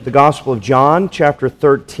The Gospel of John, chapter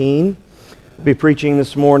 13. We'll be preaching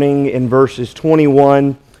this morning in verses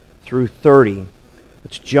 21 through 30.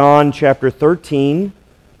 It's John chapter 13,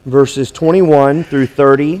 verses 21 through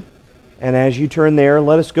 30. And as you turn there,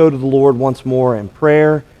 let us go to the Lord once more in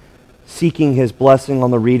prayer, seeking His blessing on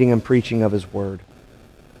the reading and preaching of His Word.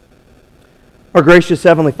 Our gracious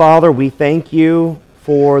Heavenly Father, we thank You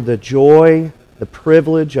for the joy, the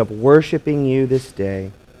privilege of worshiping You this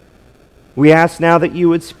day. We ask now that You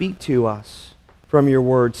would speak to us from Your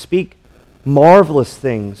Word. Speak marvelous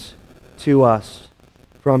things to us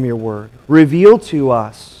from Your Word. Reveal to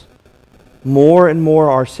us more and more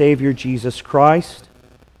our Savior Jesus Christ,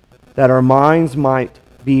 that our minds might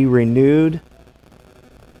be renewed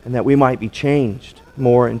and that we might be changed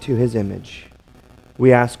more into His image.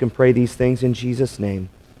 We ask and pray these things in Jesus' name.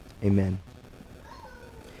 Amen.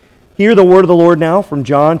 Hear the word of the Lord now from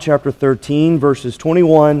John chapter 13, verses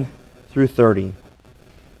 21 through 30.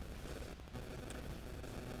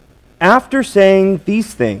 After saying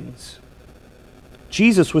these things,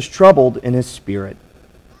 Jesus was troubled in His spirit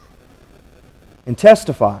and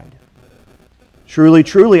testified, "Truly,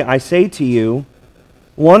 truly, I say to you,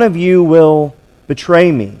 one of you will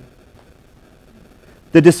betray me."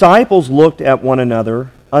 The disciples looked at one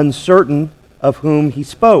another, uncertain of whom He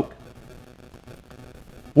spoke.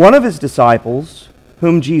 One of His disciples,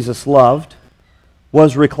 whom Jesus loved,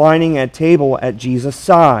 was reclining at table at Jesus'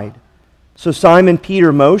 side. So Simon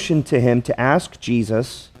Peter motioned to him to ask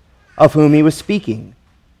Jesus of whom He was speaking.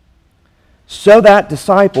 So that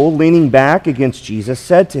disciple, leaning back against Jesus,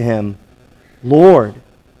 said to Him, "Lord,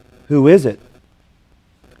 who is it?"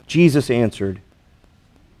 Jesus answered,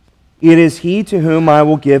 "It is he to whom I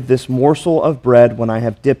will give this morsel of bread when I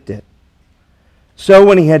have dipped it." So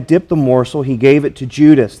when He had dipped the morsel, He gave it to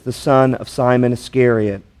Judas, the son of Simon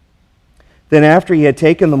Iscariot. Then after He had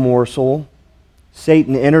taken the morsel,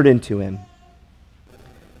 Satan entered into him.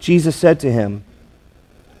 Jesus said to him,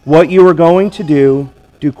 "What you are going to do,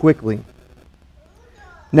 do quickly."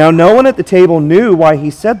 Now no one at the table knew why He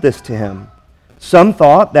said this to him. Some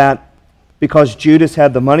thought that because Judas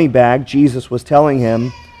had the money bag, Jesus was telling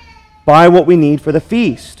him, "Buy what we need for the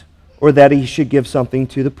feast," or that he should give something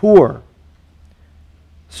to the poor.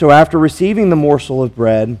 So after receiving the morsel of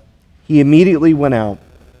bread, He immediately went out,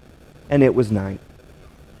 and it was night.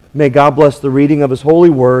 May God bless the reading of His holy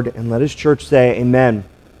word, and let His church say amen.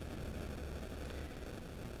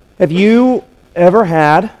 Have you ever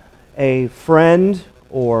had a friend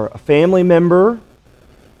or a family member,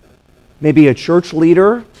 maybe a church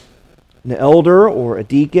leader, an elder or a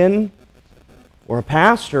deacon or a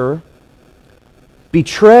pastor,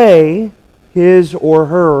 betray his or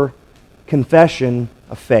her confession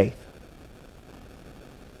of faith?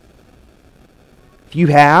 If you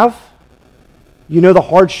have, you know the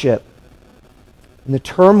hardship and the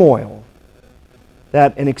turmoil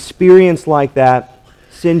that an experience like that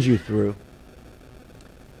sends you through.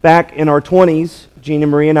 Back in our 20s, Gina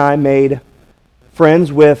Marie and I made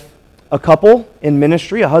friends with a couple in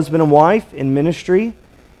ministry, a husband and wife in ministry,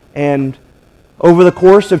 and over the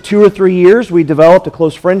course of 2 or 3 years, we developed a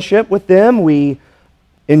close friendship with them. We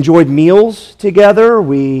enjoyed meals together.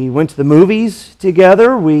 We went to the movies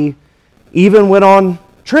together. We even went on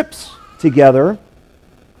trips together.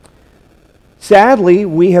 Sadly,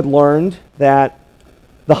 we had learned that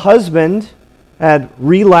the husband had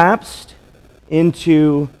relapsed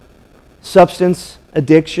into substance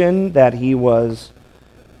addiction, that he was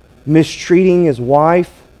mistreating his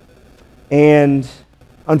wife, and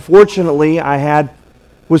unfortunately,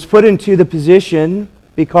 was put into the position,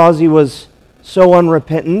 because he was so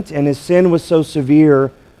unrepentant and his sin was so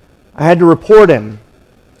severe, I had to report him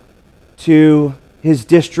to his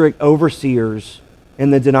district overseers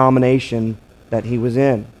in the denomination that he was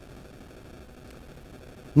in.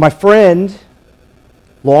 My friend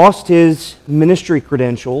lost his ministry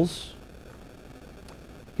credentials.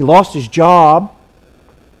 He lost his job.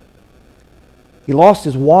 He lost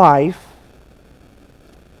his wife.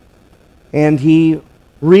 And he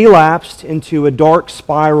relapsed into a dark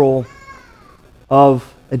spiral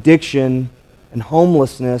of addiction and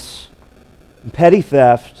homelessness and petty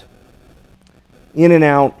theft, in and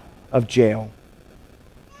out of jail.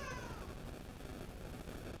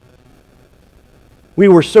 We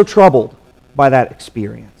were so troubled by that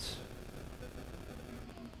experience.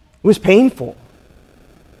 It was painful.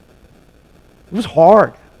 It was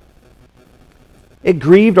hard. It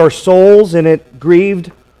grieved our souls and it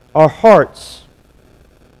grieved our hearts.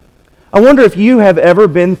 I wonder if you have ever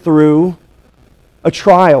been through a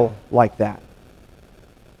trial like that,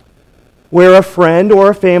 where a friend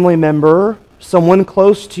or a family member, someone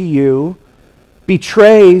close to you,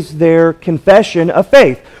 betrays their confession of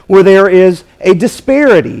faith, where there is a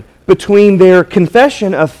disparity between their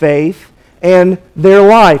confession of faith and their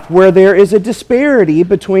life, where there is a disparity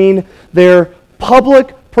between their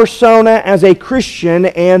public persona as a Christian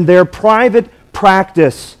and their private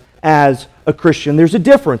practice as a Christian. There's a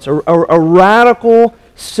difference, a radical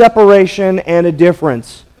separation and a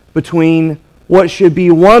difference between what should be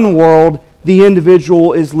one world. The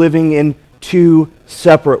individual is living in two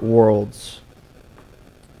separate worlds.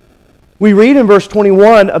 We read in verse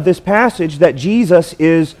 21 of this passage that Jesus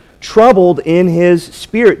is troubled in his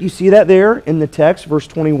spirit. You see that there in the text, verse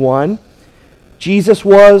 21. Jesus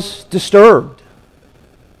was disturbed.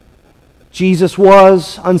 Jesus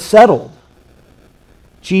was unsettled.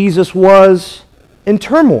 Jesus was in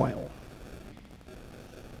turmoil.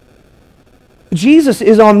 Jesus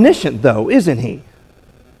is omniscient, though, isn't he?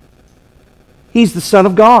 He's the Son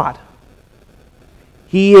of God.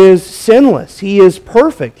 He is sinless. He is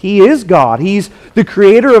perfect. He is God. He's the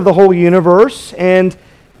creator of the whole universe. And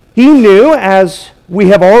he knew, as we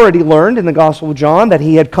have already learned in the Gospel of John, that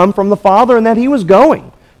he had come from the Father and that he was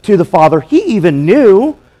going to the Father. He even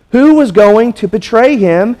knew who was going to betray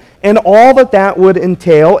him and all that that would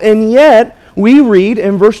entail. And yet, we read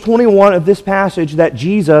in verse 21 of this passage that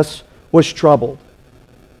Jesus was troubled.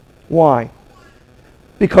 Why?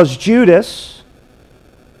 Because Judas,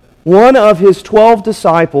 one of his 12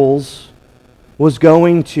 disciples, was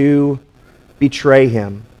going to betray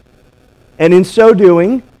him. And in so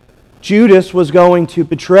doing, Judas was going to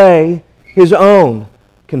betray his own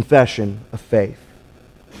confession of faith.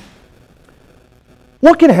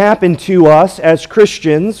 What can happen to us as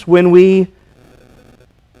Christians when we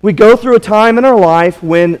go through a time in our life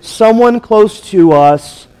when someone close to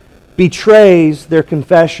us betrays their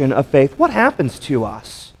confession of faith? What happens to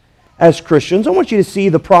us as Christians? I want you to see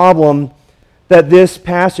the problem that this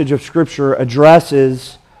passage of Scripture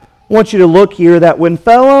addresses. I want you to look here that when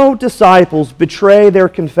fellow disciples betray their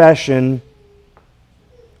confession,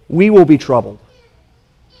 we will be troubled.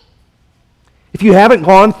 If you haven't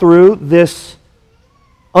gone through this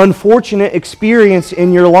unfortunate experience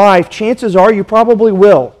in your life, chances are you probably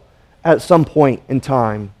will at some point in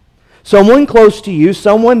time. Someone close to you,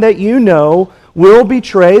 someone that you know, will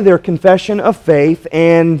betray their confession of faith,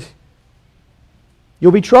 and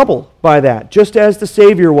you'll be troubled by that, just as the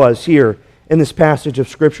Savior was here in this passage of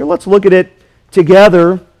Scripture. Let's look at it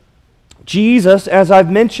together. Jesus, as I've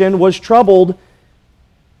mentioned, was troubled.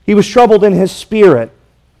 He was troubled in his spirit.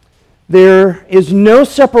 There is no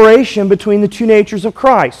separation between the two natures of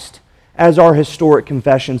Christ, as our historic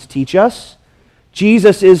confessions teach us.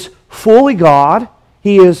 Jesus is fully God.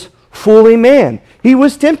 He is fully man. He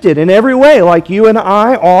was tempted in every way like you and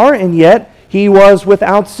I are, and yet he was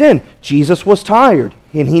without sin. Jesus was tired,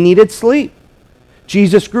 and he needed sleep.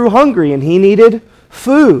 Jesus grew hungry, and he needed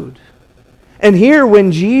food. And here,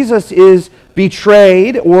 when Jesus is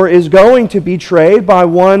betrayed or is going to be betrayed by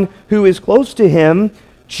one who is close to him,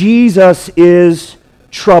 Jesus is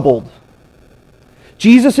troubled.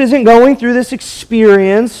 Jesus isn't going through this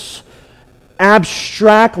experience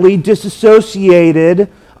abstractly disassociated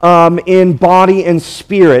in body and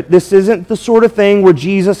spirit. This isn't the sort of thing where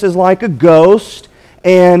Jesus is like a ghost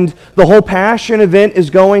and the whole passion event is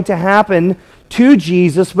going to happen to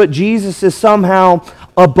Jesus, but Jesus is somehow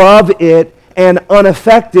above it and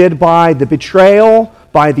unaffected by the betrayal,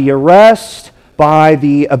 by the arrest, by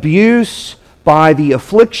the abuse, by the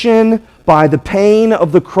affliction, by the pain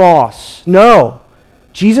of the cross. No,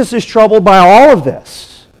 Jesus is troubled by all of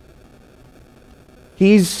this.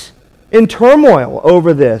 He's in turmoil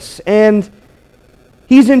over this, and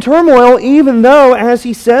he's in turmoil even though, as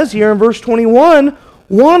he says here in verse 21,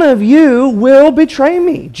 one of you will betray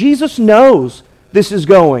me. Jesus knows this is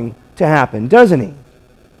going to happen, doesn't he?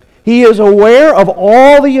 He is aware of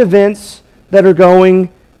all the events that are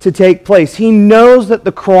going to take place. He knows that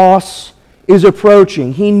the cross is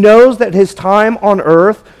approaching. He knows that his time on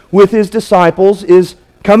earth with his disciples is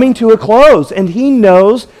coming to a close, and he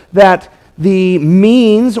knows that the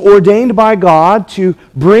means ordained by God to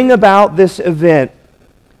bring about this event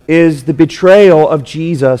is the betrayal of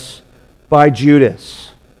Jesus by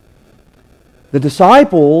Judas. The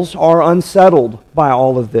disciples are unsettled by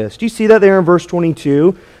all of this. Do you see that there in verse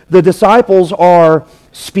 22? The disciples are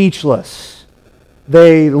speechless.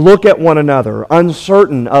 They look at one another,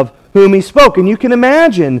 uncertain of whom he spoke. And you can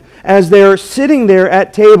imagine as they're sitting there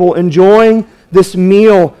at table enjoying this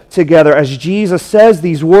meal together, as Jesus says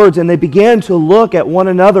these words, and they begin to look at one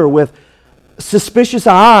another with suspicious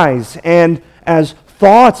eyes, and as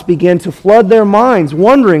thoughts begin to flood their minds,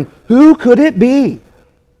 wondering, who could it be?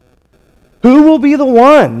 Who will be the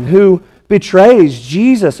one who betrays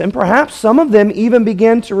Jesus. And perhaps some of them even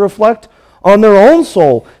begin to reflect on their own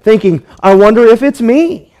soul, thinking, I wonder if it's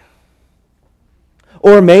me.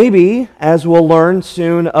 Or maybe, as we'll learn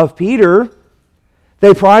soon of Peter,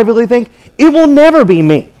 they privately think, it will never be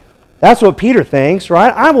me. That's what Peter thinks,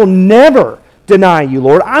 right? I will never deny you,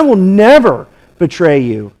 Lord. I will never betray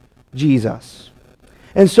you, Jesus.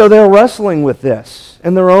 And so they're wrestling with this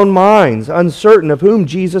in their own minds, uncertain of whom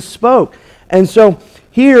Jesus spoke. And so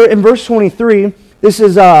here in verse 23, this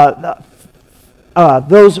is these are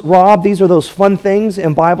those fun things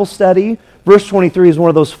in Bible study. Verse 23 is one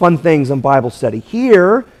of those fun things in Bible study.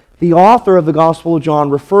 Here, the author of the Gospel of John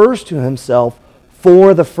refers to himself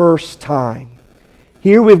for the first time.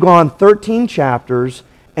 Here we've gone 13 chapters,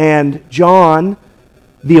 and John,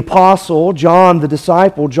 the apostle, John the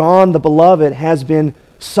disciple, John the beloved, has been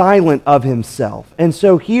silent of himself. And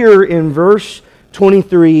so here in verse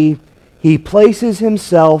 23, he places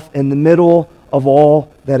himself in the middle of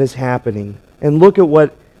all that is happening. And look at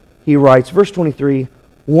what he writes. Verse 23,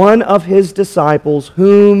 one of his disciples,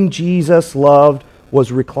 whom Jesus loved,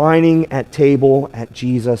 was reclining at table at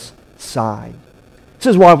Jesus' side. This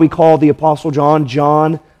is why we call the Apostle John,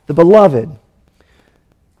 John the Beloved.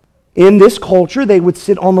 In this culture, they would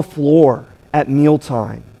sit on the floor at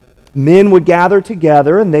mealtime. Men would gather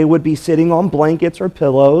together, and they would be sitting on blankets or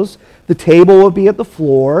pillows. The table would be at the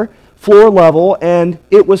floor level, and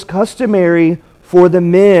it was customary for the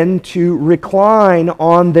men to recline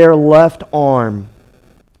on their left arm.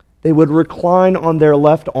 They would recline on their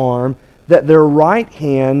left arm that their right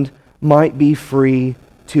hand might be free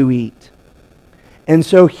to eat. And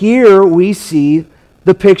so here we see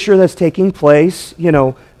the picture that's taking place,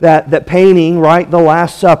 that painting, right? The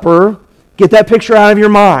Last Supper. Get that picture out of your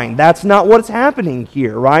mind. That's not what's happening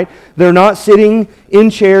here, right? They're not sitting in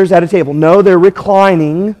chairs at a table. No, they're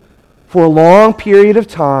reclining for a long period of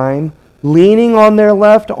time, leaning on their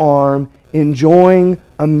left arm, enjoying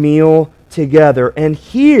a meal together. And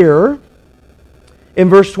here, in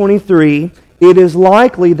verse 23, it is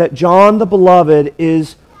likely that John the Beloved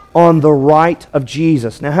is on the right of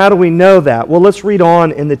Jesus. Now, how do we know that? Well, let's read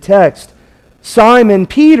on in the text. Simon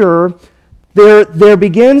Peter, there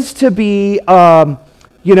begins to be a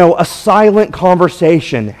silent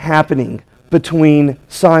conversation happening between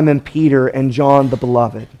Simon Peter and John the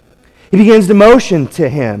Beloved. He begins to motion to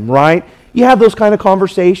him, right? You have those kind of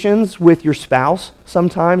conversations with your spouse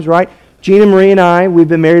sometimes, right? Gina Marie and I, we've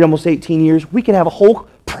been married almost 18 years. We can have a whole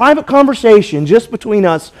private conversation just between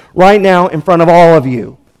us right now in front of all of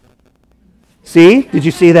you. See? Did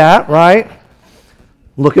you see that, right?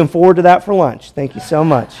 Looking forward to that for lunch. Thank you so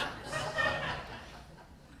much.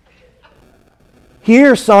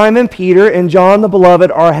 Here, Simon Peter and John the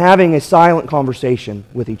Beloved are having a silent conversation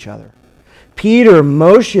with each other. Peter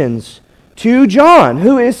motions to John,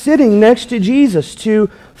 who is sitting next to Jesus, to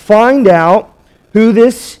find out who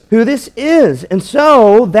this is. And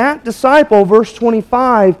so, that disciple, verse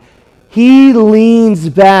 25, he leans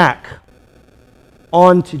back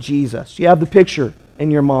onto Jesus. You have the picture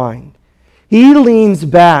in your mind. He leans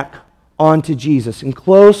back onto Jesus in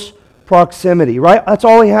close proximity, right? That's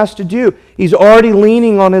all he has to do. He's already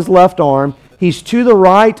leaning on his left arm. He's to the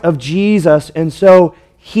right of Jesus, and so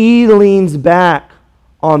he leans back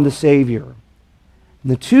on the Savior.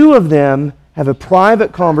 And the two of them have a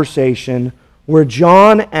private conversation where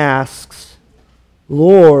John asks,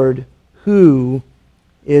 Lord, who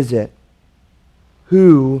is it?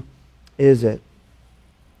 Who is it?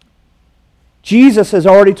 Jesus has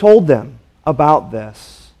already told them about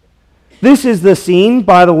this. This is the scene,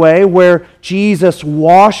 by the way, where Jesus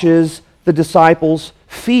washes the disciples'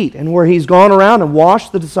 feet and where he's gone around and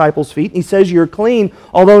washed the disciples' feet. And he says, you're clean,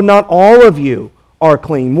 although not all of you are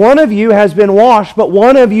clean. One of you has been washed, but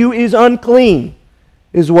one of you is unclean,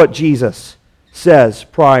 is what Jesus says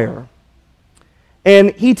prior.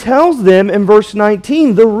 And he tells them in verse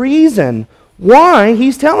 19 the reason why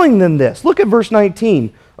he's telling them this. Look at verse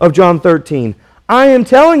 19 of John 13. I am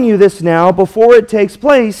telling you this now before it takes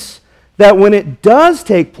place, that when it does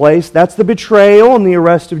take place, that's the betrayal and the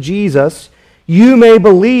arrest of Jesus, you may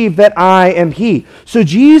believe that I am He. So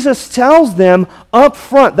Jesus tells them up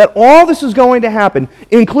front that all this is going to happen,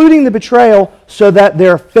 including the betrayal, so that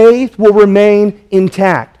their faith will remain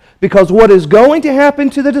intact. Because what is going to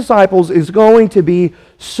happen to the disciples is going to be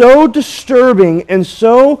so disturbing and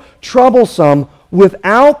so troublesome.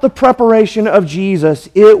 Without the preparation of Jesus,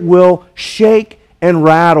 it will shake and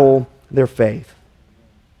rattle their faith.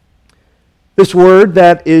 This word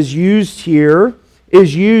that is used here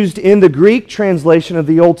is used in the Greek translation of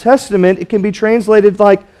the Old Testament. It can be translated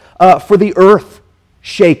like for the earth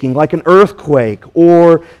shaking, like an earthquake,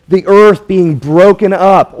 or the earth being broken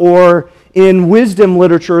up, or in wisdom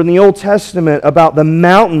literature in the Old Testament about the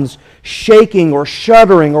mountains shaking or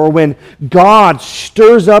shuddering, or when God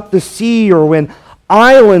stirs up the sea, or when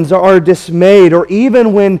islands are dismayed, or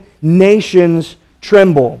even when nations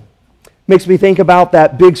tremble. Makes me think about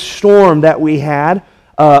that big storm that we had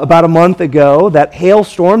about a month ago, that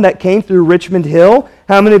hailstorm that came through Richmond Hill.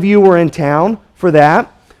 How many of you were in town for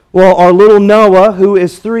that? Well, our little Noah, who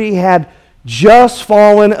is 3, had just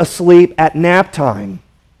fallen asleep at nap time.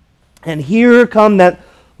 And here come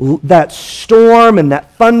that storm and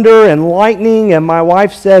that thunder and lightning, and my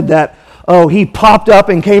wife said that, he popped up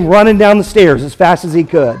and came running down the stairs as fast as he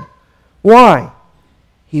could. Why?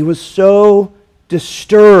 He was so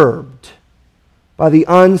disturbed by the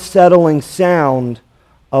unsettling sound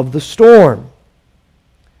of the storm.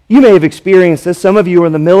 You may have experienced this. Some of you are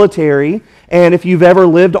in the military, and if you've ever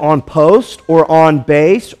lived on post or on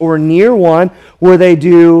base or near one where they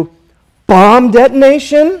do bomb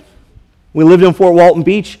detonation. We lived in Fort Walton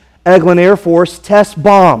Beach. Eglin Air Force tests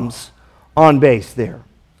bombs on base there.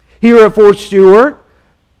 Here at Fort Stewart,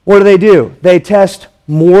 what do? They test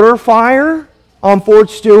mortar fire on Fort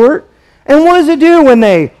Stewart. And what does it do when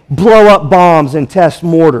they blow up bombs and test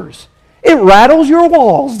mortars? It rattles your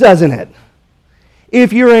walls, doesn't it?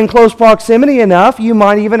 If you're in close proximity enough, you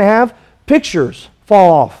might even have pictures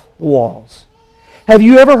fall off the walls. Have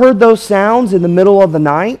you ever heard those sounds in the middle of the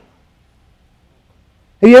night?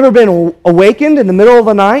 Have you ever been awakened in the middle of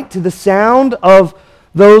the night to the sound of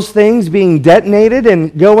those things being detonated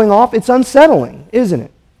and going off? It's unsettling, isn't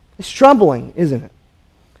it? It's troubling, isn't it?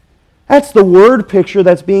 That's the word picture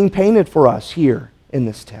that's being painted for us here in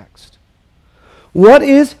this text. What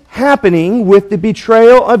is happening with the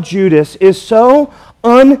betrayal of Judas is so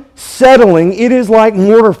unsettling, it is like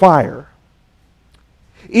mortar fire.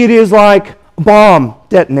 It is like bomb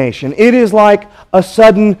detonation. It is like a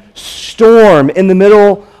sudden storm in the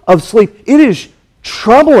middle of sleep. It is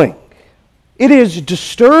troubling. It is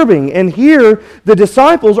disturbing. And here, the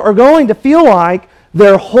disciples are going to feel like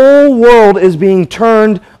their whole world is being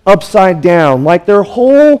turned upside down. Like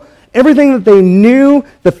everything that they knew,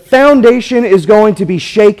 the foundation is going to be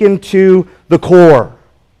shaken to the core.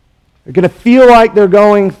 They're going to feel like they're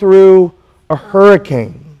going through a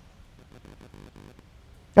hurricane.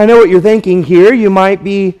 I know what you're thinking here. You might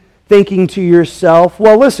be thinking to yourself,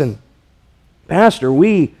 well, listen, Pastor,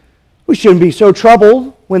 we shouldn't be so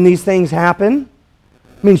troubled when these things happen.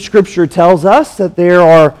 I mean, Scripture tells us that there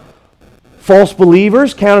are false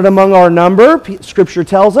believers counted among our number. Scripture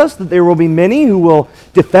tells us that there will be many who will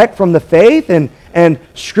defect from the faith, and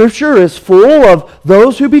Scripture is full of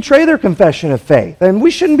those who betray their confession of faith. And we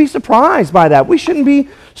shouldn't be surprised by that. We shouldn't be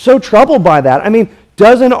so troubled by that. I mean,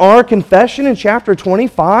 doesn't our confession in chapter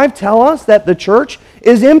 25 tell us that the church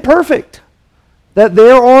is imperfect? That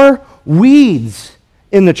there are weeds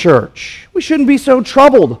in the church? We shouldn't be so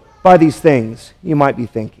troubled by these things, you might be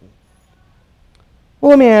thinking.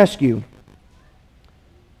 Well, let me ask you,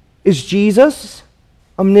 is Jesus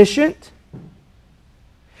omniscient?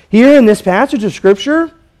 Here in this passage of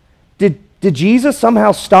Scripture, did Jesus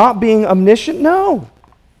somehow stop being omniscient? No.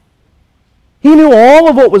 He knew all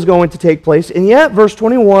of what was going to take place, and yet verse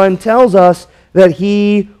 21 tells us that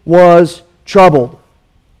he was troubled.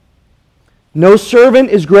 No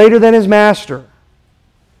servant is greater than his master.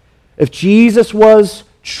 If Jesus was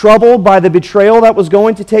troubled by the betrayal that was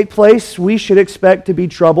going to take place, we should expect to be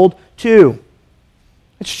troubled too.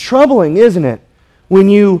 It's troubling, isn't it, when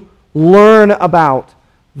you learn about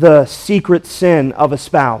the secret sin of a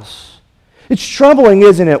spouse? It's troubling,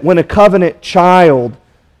 isn't it, when a covenant child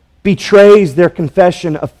betrays their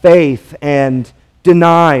confession of faith and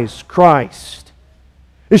denies Christ?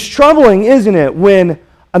 It's troubling, isn't it, when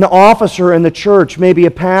an officer in the church, maybe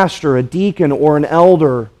a pastor, a deacon, or an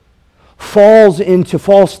elder, falls into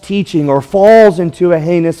false teaching or falls into a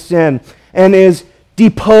heinous sin and is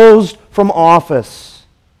deposed from office?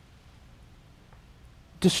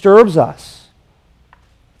 It disturbs us.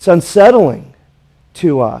 It's unsettling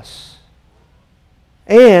to us.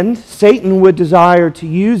 And Satan would desire to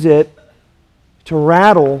use it to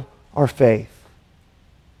rattle our faith.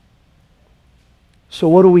 So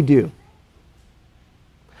what do?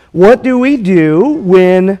 What do we do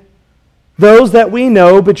when those that we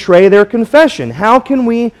know betray their confession? How can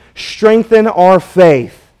we strengthen our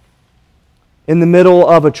faith in the middle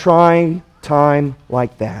of a trying time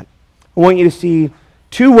like that? I want you to see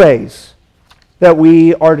two ways that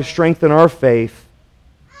we are to strengthen our faith.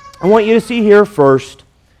 I want you to see here first,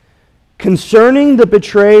 concerning the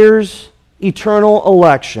betrayer's eternal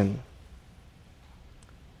election,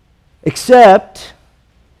 accept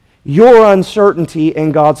your uncertainty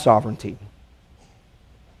in God's sovereignty.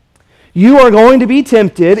 you are going to be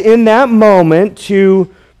tempted in that moment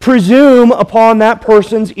to presume upon that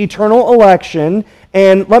person's eternal election.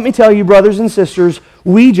 And let me tell you, brothers and sisters,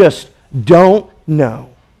 we just don't know.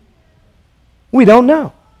 We don't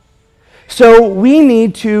know. So we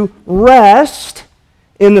need to rest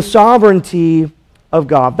in the sovereignty of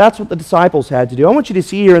God. That's what the disciples had to do. I want you to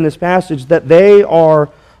see here in this passage that they are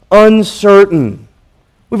uncertain.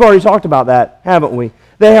 We've already talked about that, haven't we?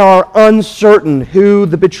 They are uncertain who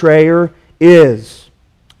the betrayer is.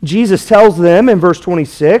 Jesus tells them in verse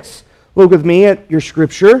 26, look with me at your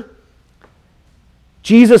scripture.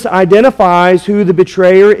 Jesus identifies who the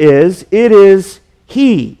betrayer is. It is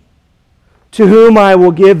he to whom I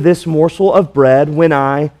will give this morsel of bread when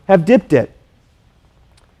I have dipped it.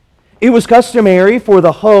 It was customary for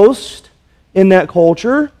the host in that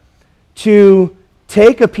culture to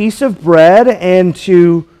take a piece of bread and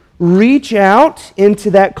to reach out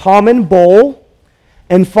into that common bowl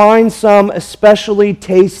and find some especially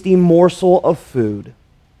tasty morsel of food,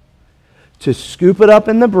 to scoop it up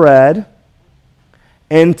in the bread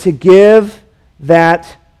and to give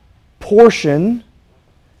that portion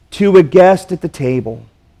to a guest at the table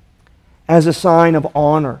as a sign of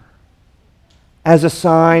honor, as a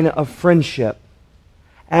sign of friendship,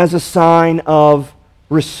 as a sign of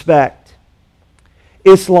respect.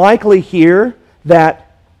 It's likely here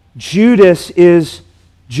that Judas is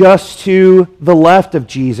just to the left of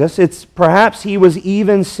Jesus. It's perhaps he was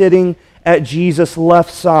even sitting at Jesus'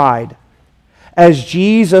 left side, as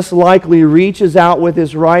Jesus likely reaches out with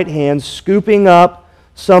his right hand, scooping up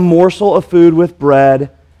some morsel of food with bread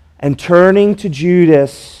and turning to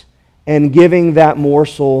Judas and giving that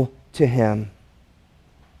morsel to him.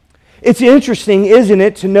 It's interesting, isn't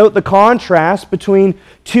it, to note the contrast between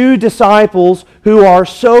two disciples who are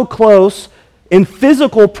so close in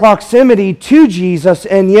physical proximity to Jesus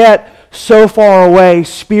and yet so far away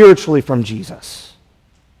spiritually from Jesus.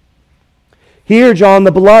 Here, John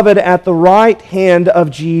the Beloved at the right hand of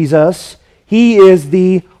Jesus, he is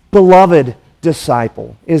the beloved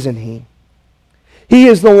disciple, isn't he? He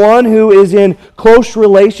is the one who is in close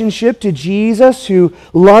relationship to Jesus, who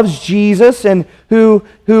loves Jesus, and who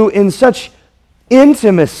in such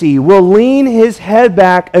intimacy will lean his head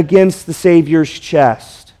back against the Savior's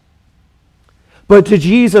chest. But to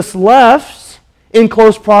Jesus' left, in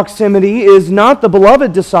close proximity, is not the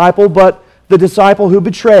beloved disciple, but the disciple who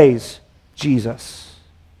betrays Jesus.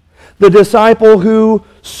 The disciple who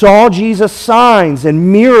saw Jesus' signs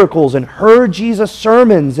and miracles and heard Jesus'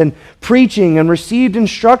 sermons and preaching and received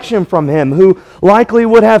instruction from him, who likely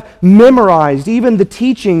would have memorized even the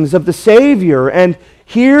teachings of the Savior. And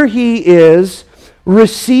here he is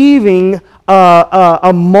receiving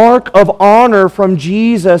a mark of honor from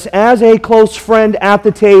Jesus as a close friend at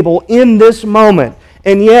the table in this moment.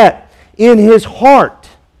 And yet, in his heart,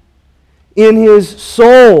 in his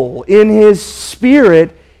soul, in his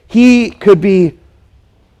spirit, he could be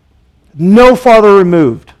no farther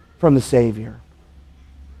removed from the Savior.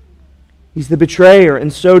 He's the betrayer.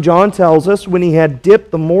 And so John tells us when he had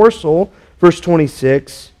dipped the morsel, verse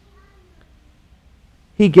 26,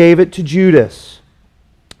 he gave it to Judas,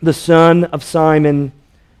 the son of Simon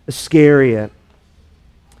Iscariot.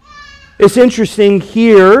 It's interesting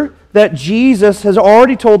here that Jesus has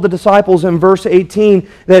already told the disciples in verse 18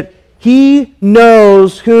 that he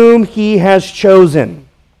knows whom he has chosen.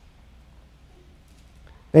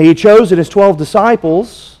 Now, he chose his 12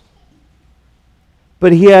 disciples,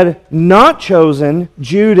 but he had not chosen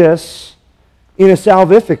Judas in a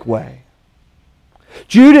salvific way.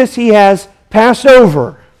 Judas he has passed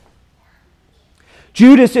over.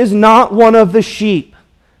 Judas is not one of the sheep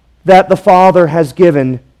that the Father has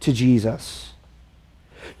given to Jesus.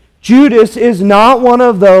 Judas is not one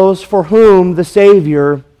of those for whom the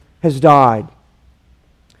Savior has died.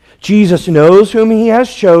 Jesus knows whom he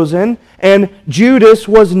has chosen, and Judas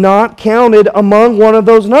was not counted among one of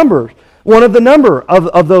those numbers, one of the number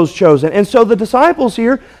of those chosen. And so the disciples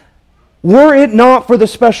here, were it not for the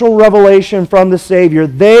special revelation from the Savior,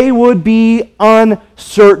 they would be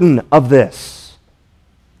uncertain of this.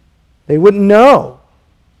 They wouldn't know.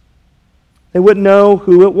 They wouldn't know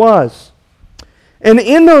who it was. And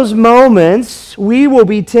in those moments, we will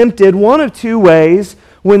be tempted one of two ways.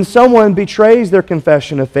 When someone betrays their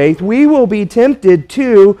confession of faith, we will be tempted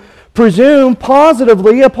to presume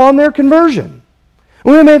positively upon their conversion.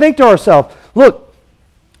 We may think to ourselves, look,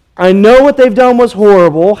 I know what they've done was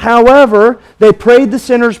horrible. However, they prayed the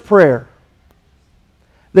sinner's prayer.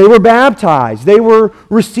 They were baptized. They were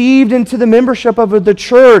received into the membership of the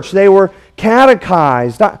church. They were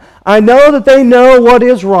catechized. I know that they know what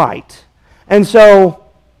is right. And so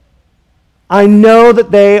I know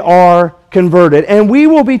that they are converted. And we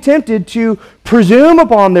will be tempted to presume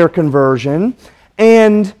upon their conversion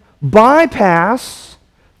and bypass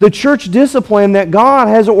the church discipline that God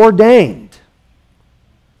has ordained.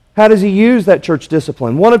 How does He use that church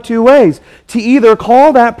discipline? One of two ways. To either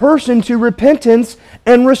call that person to repentance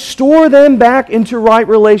and restore them back into right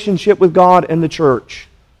relationship with God and the church.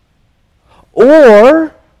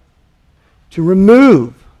 Or to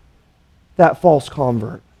remove that false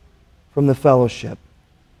convert from the fellowship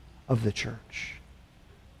of the church.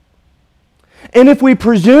 And if we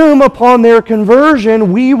presume upon their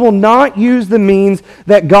conversion, we will not use the means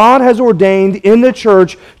that God has ordained in the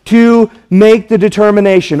church to make the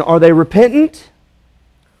determination. Are they repentant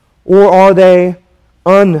or are they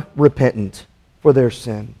unrepentant for their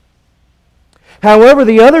sin? However,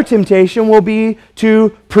 the other temptation will be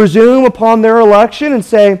to presume upon their election and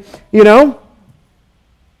say,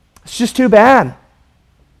 it's just too bad.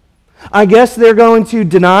 I guess they're going to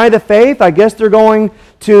deny the faith. I guess they're going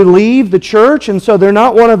to leave the church, and so they're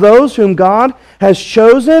not one of those whom God has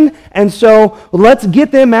chosen, and so let's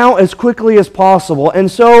get them out as quickly as possible. And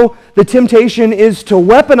so the temptation is to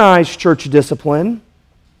weaponize church discipline,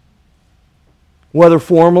 whether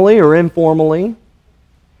formally or informally,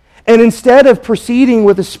 and instead of proceeding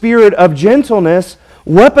with a spirit of gentleness,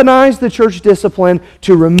 weaponize the church discipline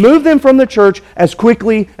to remove them from the church as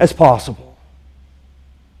quickly as possible.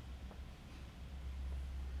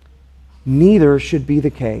 Neither should be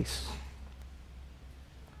the case.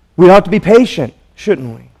 We ought to be patient,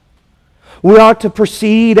 shouldn't we? We ought to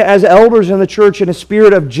proceed as elders in the church in a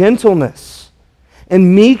spirit of gentleness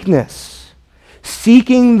and meekness,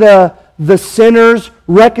 seeking the sinner's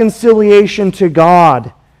reconciliation to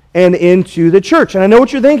God and into the church. And I know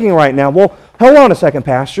what you're thinking right now. Well, hold on a second,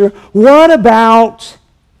 Pastor. What about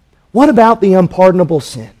the unpardonable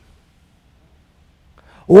sin?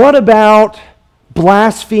 What about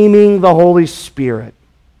blaspheming the Holy Spirit?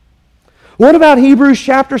 What about Hebrews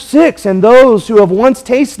chapter 6 and those who have once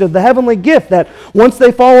tasted the heavenly gift, that once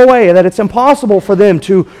they fall away, that it's impossible for them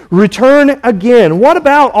to return again? What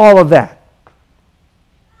about all of that?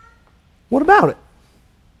 What about it?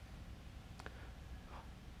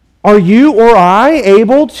 Are you or I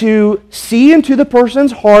able to see into the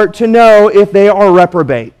person's heart to know if they are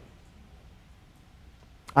reprobate?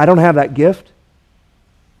 I don't have that gift.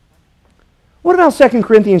 What about 2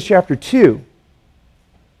 Corinthians chapter 2?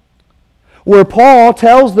 Where Paul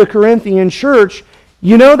tells the Corinthian church,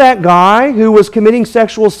 you know that guy who was committing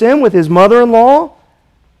sexual sin with his mother-in-law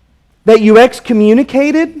that you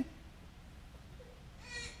excommunicated?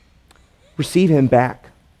 Receive him back,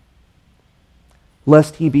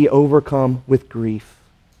 lest he be overcome with grief.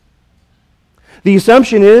 The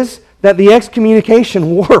assumption is that the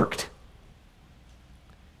excommunication worked,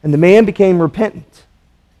 and the man became repentant.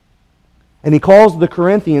 And he calls the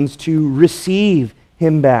Corinthians to receive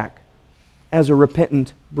him back as a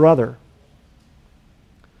repentant brother.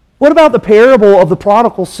 What about the parable of the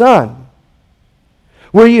prodigal son?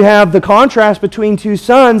 Where you have the contrast between two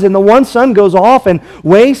sons, and the one son goes off and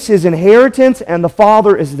wastes his inheritance, and the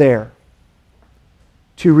father is there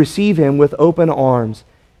to receive him with open arms.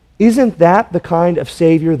 Isn't that the kind of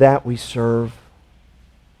Savior that we serve?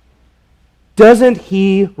 Doesn't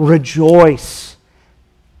He rejoice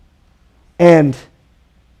and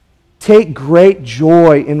take great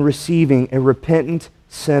joy in receiving a repentant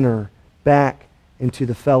sinner back into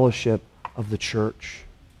the fellowship of the church?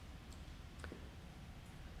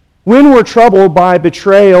 When we're troubled by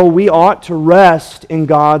betrayal, we ought to rest in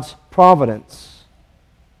God's providence.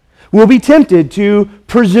 We'll be tempted to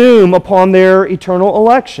presume upon their eternal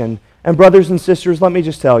election. And brothers and sisters, let me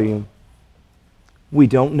just tell you, we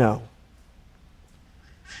don't know.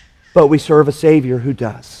 But we serve a Savior who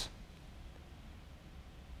does.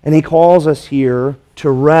 And He calls us here to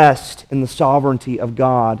rest in the sovereignty of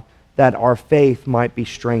God, that our faith might be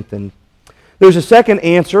strengthened. There's a second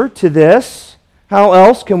answer to this. How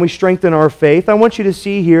else can we strengthen our faith? I want you to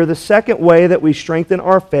see here the second way that we strengthen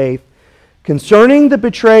our faith concerning the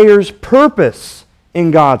betrayer's purpose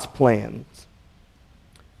in God's plans.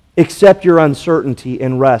 Accept your uncertainty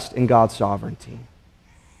and rest in God's sovereignty.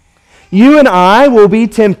 You and I will be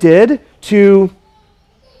tempted to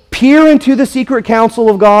peer into the secret counsel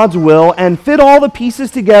of God's will and fit all the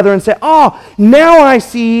pieces together and say, now I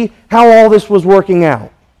see how all this was working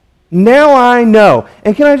out. Now I know.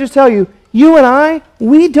 And can I just tell you, you and I,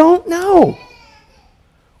 we don't know.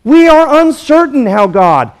 We are uncertain how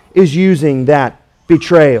God is using that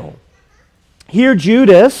betrayal. Here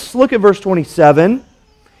Judas, look at verse 27.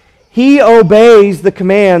 He obeys the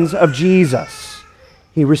commands of Jesus.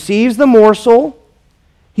 He receives the morsel.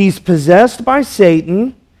 He's possessed by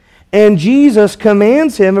Satan. And Jesus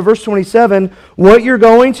commands him in verse 27, what you're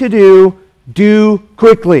going to do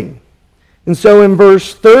quickly. And so in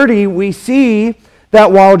verse 30, we see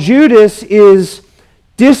that while Judas is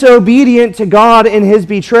disobedient to God in his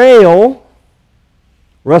betrayal,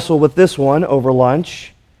 wrestle with this one over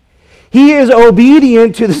lunch, he is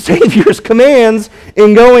obedient to the Savior's commands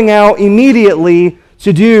in going out immediately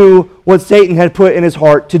to do what Satan had put in his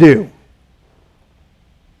heart to do.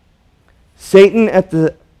 Satan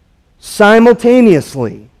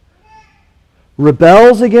simultaneously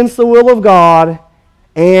rebels against the will of God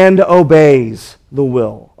and obeys the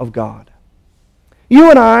will of God. You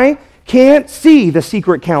and I can't see the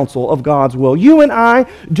secret counsel of God's will. You and I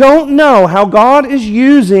don't know how God is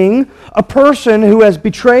using a person who has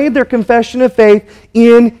betrayed their confession of faith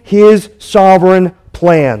in His sovereign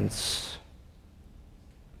plans.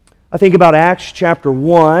 I think about Acts chapter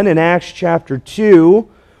 1 and Acts chapter 2.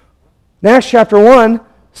 In Acts chapter 1,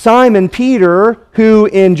 Simon Peter, who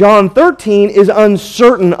in John 13 is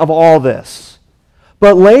uncertain of all this.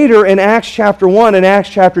 But later in Acts chapter 1 and Acts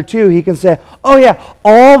chapter 2, he can say, oh yeah,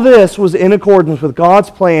 all this was in accordance with God's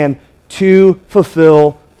plan to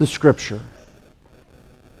fulfill the Scripture.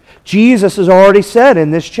 Jesus has already said in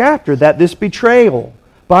this chapter that this betrayal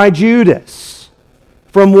by Judas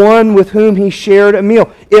from one with whom he shared a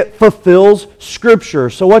meal, it fulfills Scripture.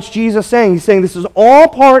 So what's Jesus saying? He's saying this is all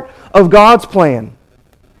part of God's plan.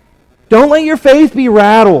 Don't let your faith be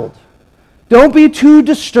rattled. Don't be too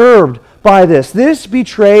disturbed by this. This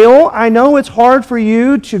betrayal, I know it's hard for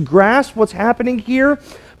you to grasp what's happening here,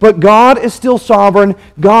 but God is still sovereign.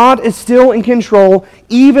 God is still in control,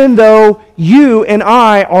 even though you and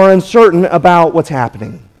I are uncertain about what's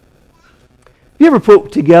happening. You ever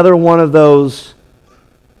put together one of those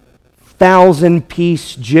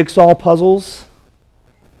 1,000-piece jigsaw puzzles?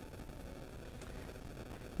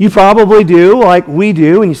 You probably do, like we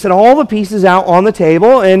do, and you set all the pieces out on the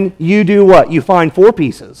table, and you do what? You find 4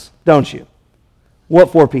 pieces, don't you?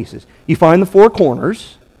 What 4 pieces? You find the 4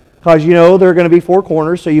 corners, because you know there are going to be 4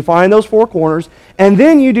 corners, so you find those 4 corners, and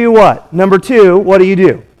then you do what? Number 2, what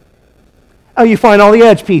do? Oh, you find all the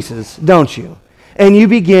edge pieces, don't you? And you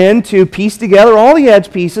begin to piece together all the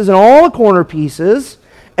edge pieces and all the corner pieces,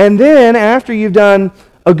 and then after you've done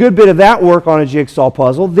a good bit of that work on a jigsaw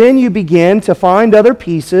puzzle, then you begin to find other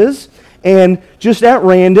pieces, and just at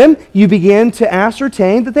random, you begin to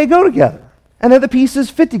ascertain that they go together and that the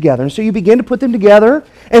pieces fit together. And so you begin to put them together,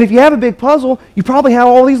 and if you have a big puzzle, you probably have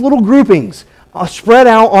all these little groupings spread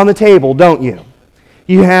out on the table, don't you?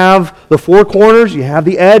 You have the 4 corners, you have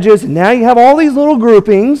the edges, and now you have all these little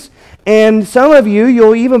groupings, and some of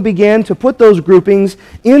you'll even begin to put those groupings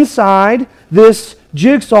inside this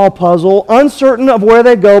jigsaw puzzle, uncertain of where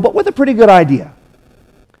they go, but with a pretty good idea.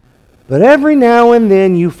 But every now and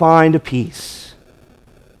then you find a piece,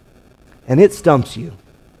 and it stumps you.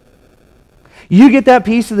 You get that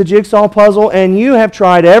piece of the jigsaw puzzle, and you have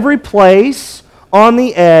tried every place on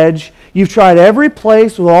the edge. You've tried every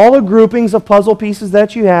place with all the groupings of puzzle pieces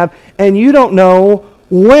that you have, and you don't know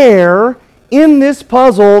where in this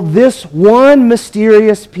puzzle this one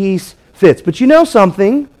mysterious piece fits. But you know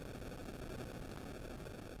something.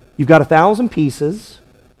 You've got 1,000 pieces,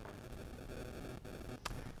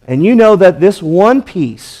 and you know that this one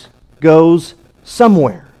piece goes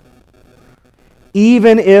somewhere,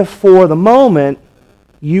 even if for the moment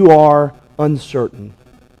you are uncertain.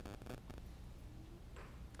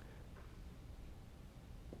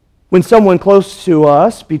 When someone close to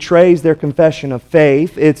us betrays their confession of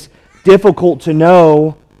faith, it's difficult to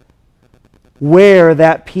know where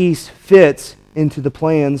that piece fits into the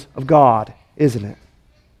plans of God, isn't it?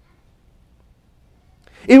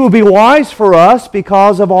 It would be wise for us,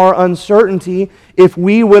 because of our uncertainty, if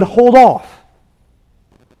we would hold off.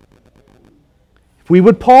 If we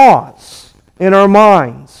would pause in our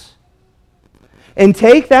minds and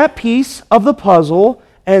take that piece of the puzzle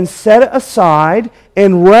and set it aside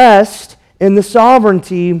and rest in the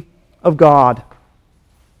sovereignty of God.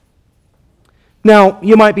 Now,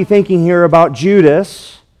 you might be thinking here about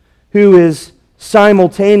Judas, who is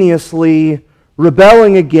simultaneously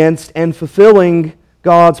rebelling against and fulfilling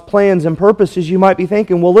God's plans and purposes. You might be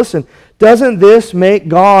thinking, well, listen, doesn't this make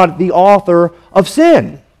God the author of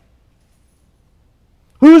sin?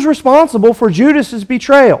 Who's responsible for Judas's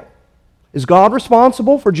betrayal? Is God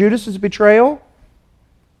responsible for Judas's betrayal?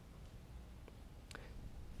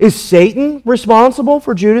 Is Satan responsible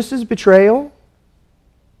for Judas's betrayal?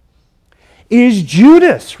 Is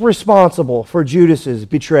Judas responsible for Judas's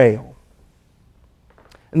betrayal?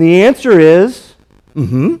 And the answer is,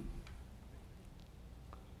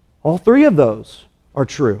 all 3 of those are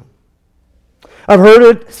true. I've heard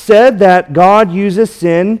it said that God uses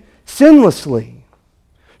sin sinlessly.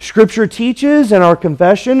 Scripture teaches and our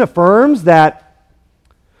confession affirms that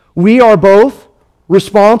we are both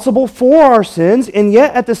responsible for our sins, and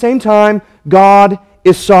yet at the same time, God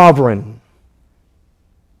is sovereign.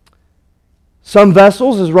 Some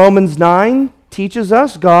vessels, as Romans 9 teaches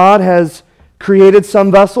us, God has created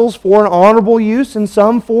some vessels for an honorable use and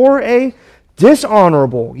some for a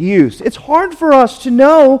dishonorable use. It's hard for us to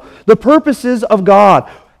know the purposes of God.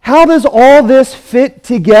 How does all this fit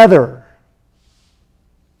together?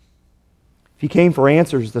 If you came for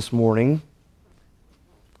answers this morning,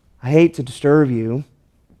 I hate to disturb you.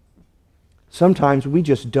 Sometimes we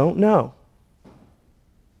just don't know.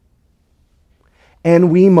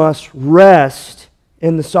 And we must rest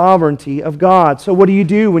in the sovereignty of God. So what do you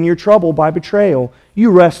do when you're troubled by betrayal?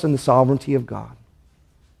 You rest in the sovereignty of God.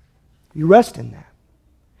 You rest in that.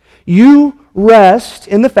 You rest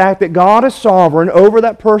in the fact that God is sovereign over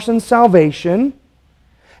that person's salvation,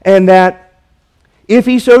 and that if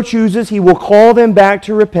He so chooses, He will call them back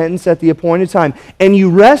to repentance at the appointed time. And you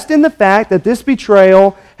rest in the fact that this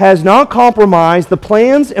betrayal has not compromised the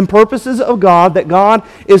plans and purposes of God, that God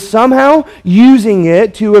is somehow using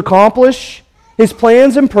it to accomplish His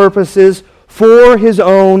plans and purposes for His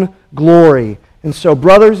own glory. And so,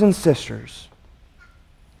 brothers and sisters,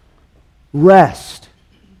 rest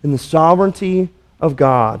in the sovereignty of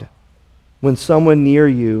God when someone near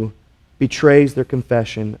you betrays their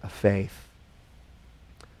confession of faith.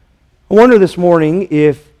 I wonder this morning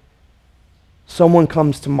if someone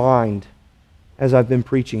comes to mind as I've been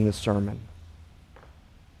preaching this sermon.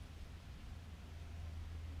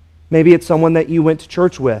 Maybe it's someone that you went to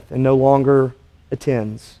church with and no longer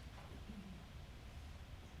attends.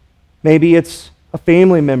 Maybe it's a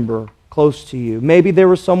family member close to you. Maybe there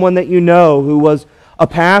was someone that you know who was a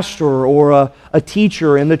pastor or a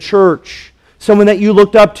teacher in the church, someone that you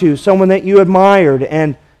looked up to, someone that you admired,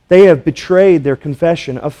 and they have betrayed their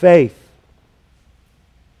confession of faith.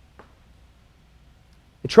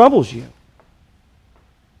 It troubles you.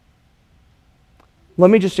 Let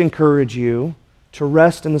me just encourage you to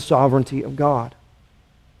rest in the sovereignty of God.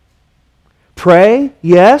 Pray,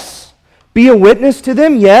 yes. Be a witness to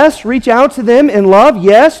them, yes. Reach out to them in love,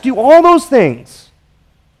 yes. Do all those things.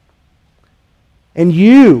 And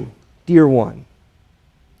you, dear one,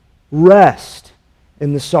 rest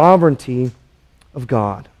in the sovereignty of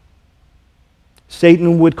God.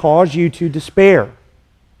 Satan would cause you to despair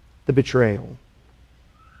the betrayal.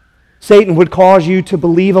 Satan would cause you to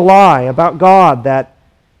believe a lie about God, that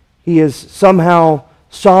He is somehow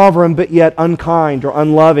sovereign but yet unkind or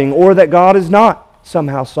unloving, or that God is not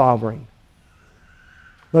somehow sovereign.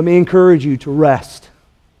 Let me encourage you to rest.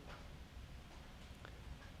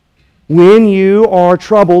 When you are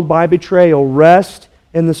troubled by betrayal, rest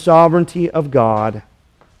in the sovereignty of God,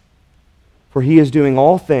 for He is doing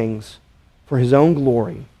all things for His own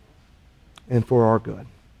glory and for our good.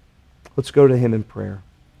 Let's go to Him in prayer.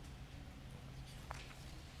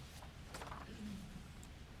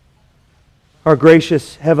 Our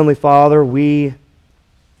gracious Heavenly Father, we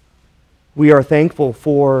are thankful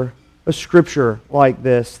for a scripture like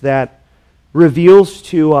this that reveals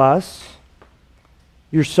to us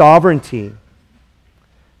your sovereignty,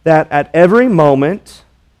 that at every moment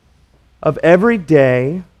of every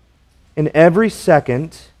day, in every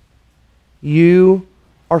second, you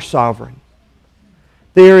are sovereign.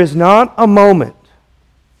 There is not a moment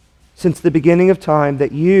since the beginning of time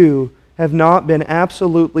that you have not been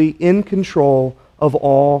absolutely in control of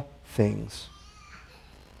all things.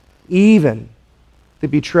 Even the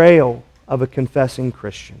betrayal of a confessing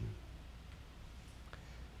Christian.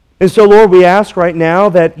 And so, Lord, we ask right now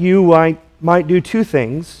that you might do two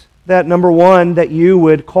things. That, number one, that you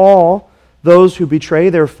would call those who betray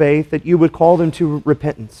their faith, that you would call them to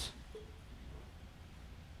repentance.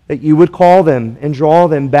 That you would call them and draw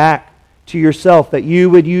them back to yourself. That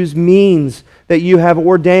you would use means that you have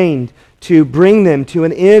ordained to bring them to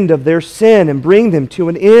an end of their sin and bring them to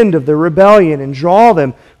an end of their rebellion and draw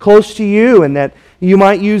them close to you, and that you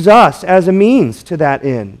might use us as a means to that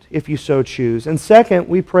end, if you so choose. And second,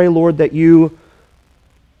 we pray, Lord, that you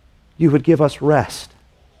would give us rest,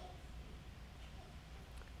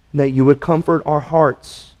 and that you would comfort our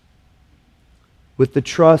hearts with the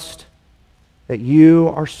trust that you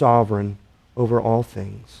are sovereign over all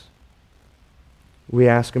things. We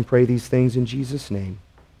ask and pray these things in Jesus' name.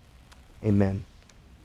 Amen.